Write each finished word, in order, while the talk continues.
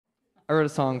I wrote a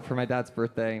song for my dad's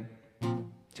birthday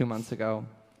 2 months ago,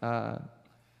 and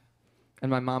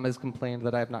my mom has complained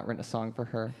that I have not written a song for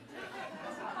her.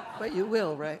 But you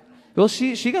will, right? Well,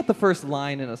 she got the first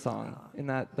line in a song, in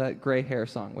that gray hair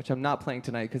song, which I'm not playing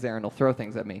tonight because Erin will throw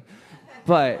things at me.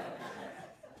 But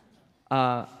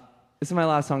this is my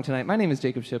last song tonight. My name is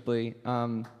Jacob Shipley,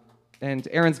 and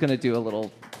Erin's going to do a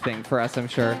little thing for us, I'm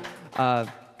sure. But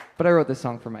I wrote this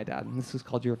song for my dad, and this is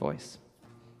called Your Voice.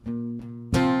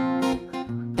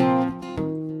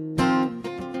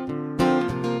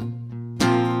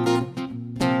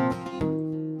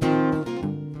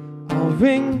 I'll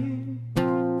ring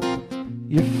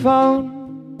your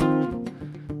phone,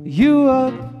 you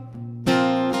up,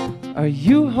 are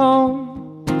you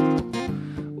home?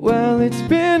 Well, it's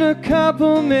been a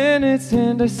couple minutes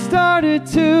and I started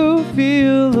to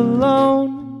feel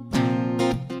alone.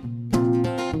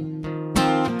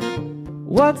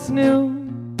 What's new?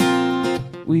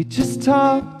 We just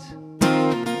talked.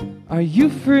 Are you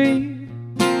free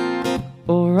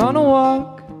or on a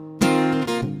walk?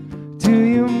 Do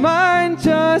you mind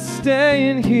just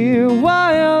staying here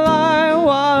while I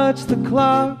watch the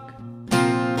clock?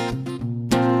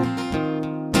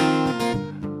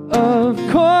 Of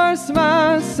course,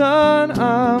 my son,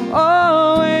 I'm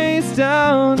always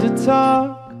down to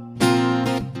talk.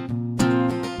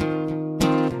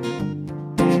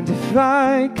 And if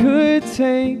I could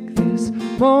take this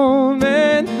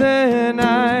moment, then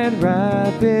I'd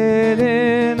wrap it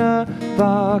in a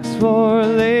box for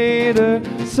later,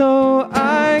 so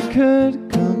I could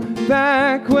come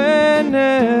back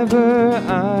whenever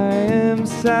I am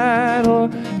sad or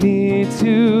need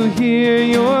to hear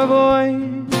your voice.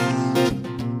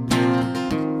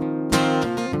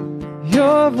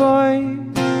 Your voice.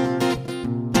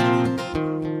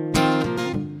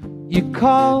 You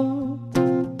called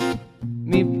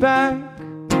me back,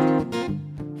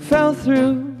 fell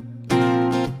through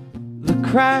the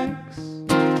cracks.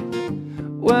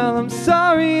 Well, I'm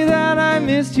sorry that I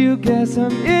missed you. Guess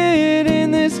I'm it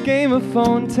in this game of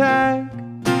phone tag.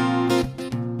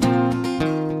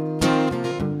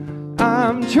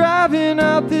 I'm driving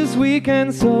up this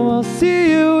weekend, so I'll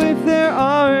see you if there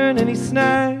aren't any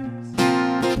snacks.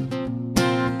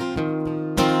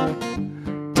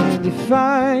 And if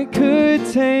I could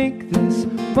take this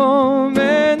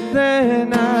moment,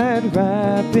 then I'd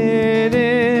wrap it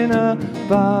in a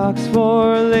box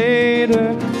for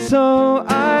later, so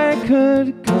I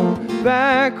could come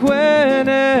back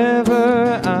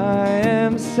whenever I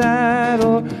am sad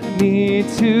or need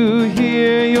to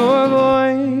hear your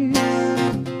voice.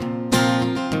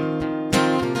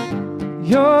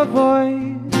 Your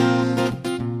voice.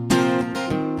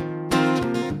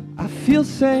 I feel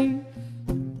safe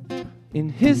in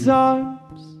his arms.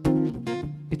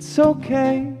 It's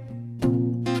okay,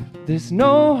 there's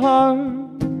no harm.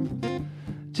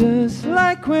 Just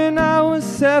like when I was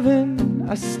 7,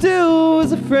 I still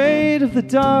was afraid of the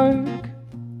dark.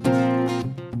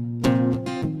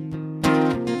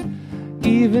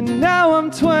 Even now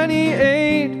I'm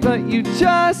 28, but you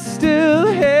just still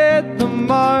hit the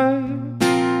mark.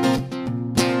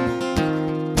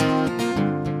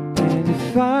 And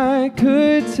if I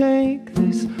could take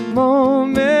this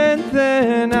moment,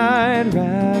 then I'd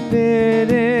wrap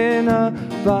it in a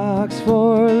box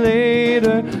for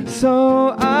later,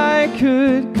 so I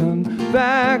could come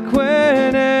back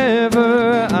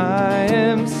whenever I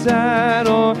am sad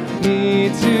or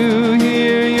need to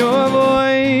hear your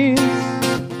voice.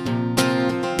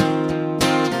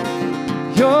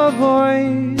 Your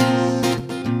voice.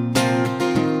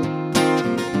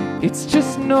 It's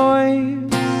just noise,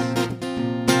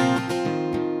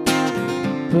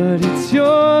 but it's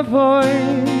your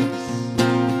voice.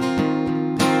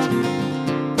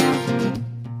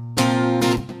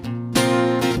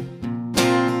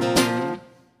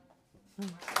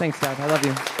 Thanks, Dad. I love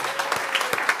you.